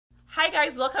Hi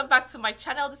guys, welcome back to my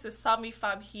channel. This is Sommy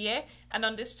here, and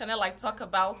on this channel I talk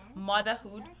about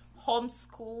motherhood,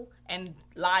 homeschool and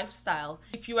lifestyle.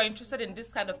 If you are interested in this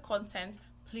kind of content,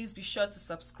 please be sure to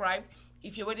subscribe.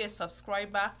 If you're already a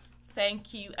subscriber,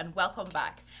 thank you and welcome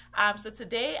back. So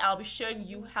today I'll be showing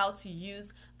you how to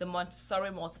use the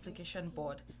Montessori multiplication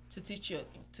board to teach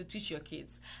your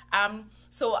kids.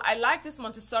 So I like this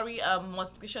Montessori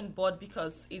multiplication board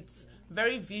because it's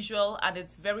very visual and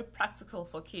it's very practical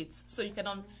for kids. So you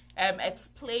can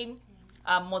explain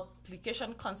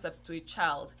multiplication concepts to a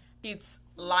child. Kids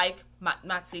like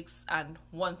mathematics and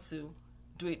want to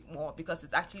do it more because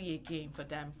it's actually a game for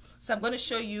them. So I'm going to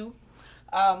show you.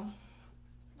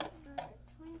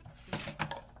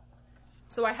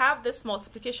 So I have this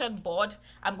multiplication board.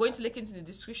 I'm going to link into the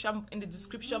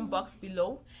description box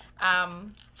below,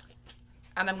 and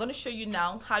I'm going to show you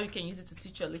now how you can use it to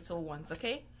teach your little ones.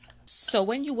 Okay. So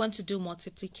when you want to do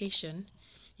multiplication,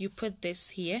 you put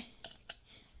this here,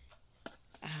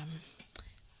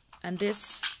 and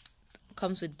this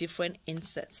comes with different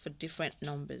insets for different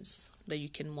numbers that you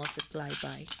can multiply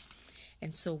by.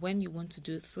 And so when you want to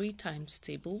do 3 times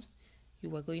table,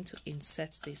 you are going to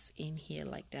insert this in here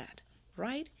like that,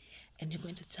 right? And you're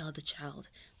going to tell the child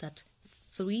that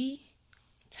 3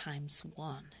 times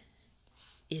 1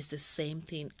 is the same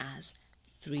thing as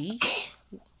 3,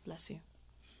 bless you,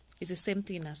 is the same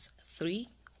thing as 3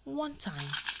 one time.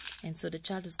 And so the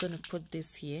child is going to put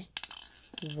this here,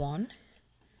 1,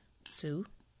 2,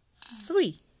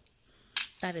 3.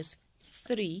 That is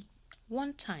 3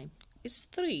 one time is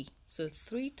 3. So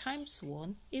 3 times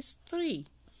 1 is 3,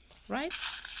 right?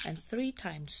 And 3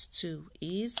 times 2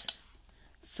 is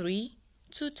 3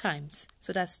 2 times.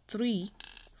 So that's 3,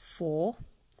 4,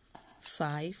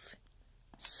 5,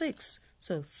 6.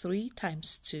 So 3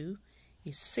 times 2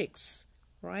 is 6,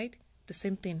 right? The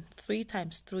same thing, 3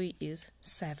 times 3 is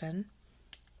 7,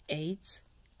 8,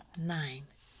 9.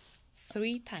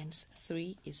 3 times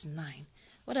 3 is 9.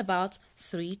 What about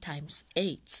 3 times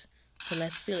 8? So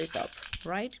let's fill it up,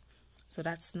 right? So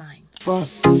that's 9.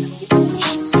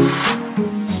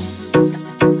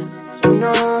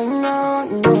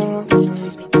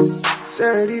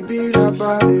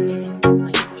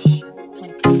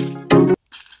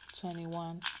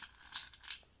 21,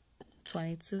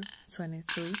 22,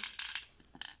 23,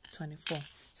 24.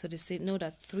 So they say know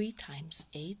that 3 times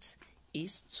 8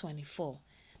 is 24.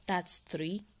 That's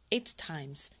 3 8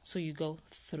 times. So you go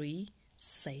 3,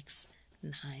 6,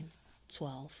 9,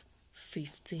 12,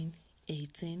 15,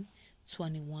 18,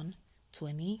 21,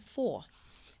 24.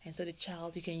 And so the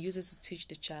child, you can use this to teach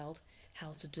the child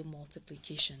how to do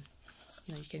multiplication.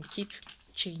 You know, you can keep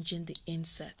changing the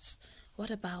insets. What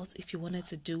about if you wanted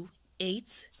to do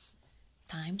 8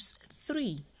 times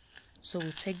 3? So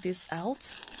we'll take this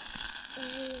out.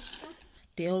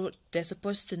 They're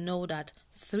supposed to know that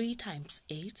 3 times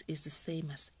 8 is the same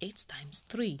as 8 times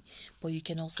 3. But you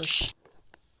can also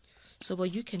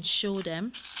but you can show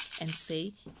them and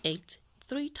say 8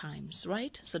 3 times,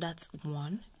 right? So that's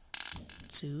 1,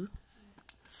 2,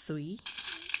 3,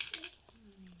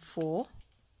 4,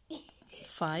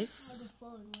 5,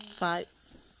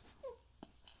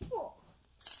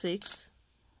 6,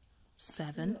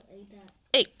 7,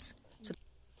 8. So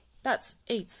that's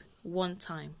 8 one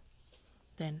time.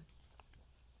 Then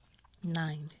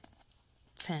 9,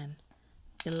 10,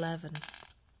 11,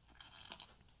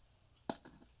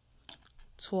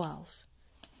 12,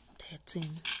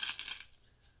 13,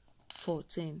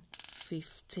 14,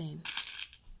 15,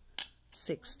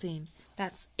 16.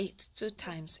 That's 8 2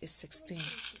 times is 16.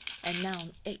 And now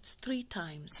 8 3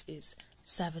 times is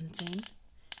 17,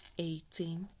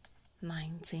 18,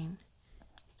 19,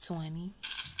 20,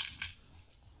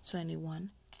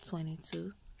 21,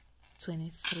 22,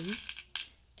 23,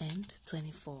 and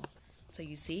 24. So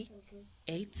you see,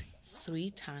 8 3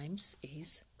 times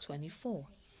is 24.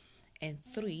 And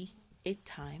 3 8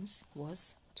 times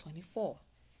was 24.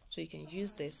 So you can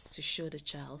use this to show the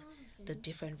child the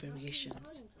different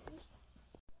variations.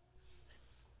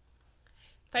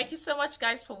 Thank you so much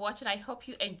guys for watching. I hope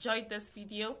you enjoyed this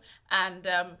video, and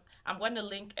I'm going to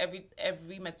link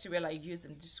every material I use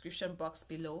in the description box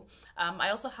below. I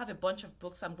also have a bunch of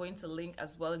books I'm going to link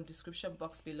as well in the description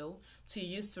box below to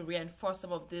use to reinforce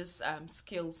some of these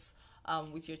skills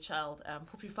with your child.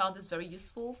 Hope you found this very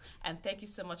useful, and thank you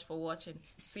so much for watching.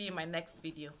 See you in my next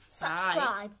video.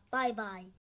 Subscribe. Bye bye.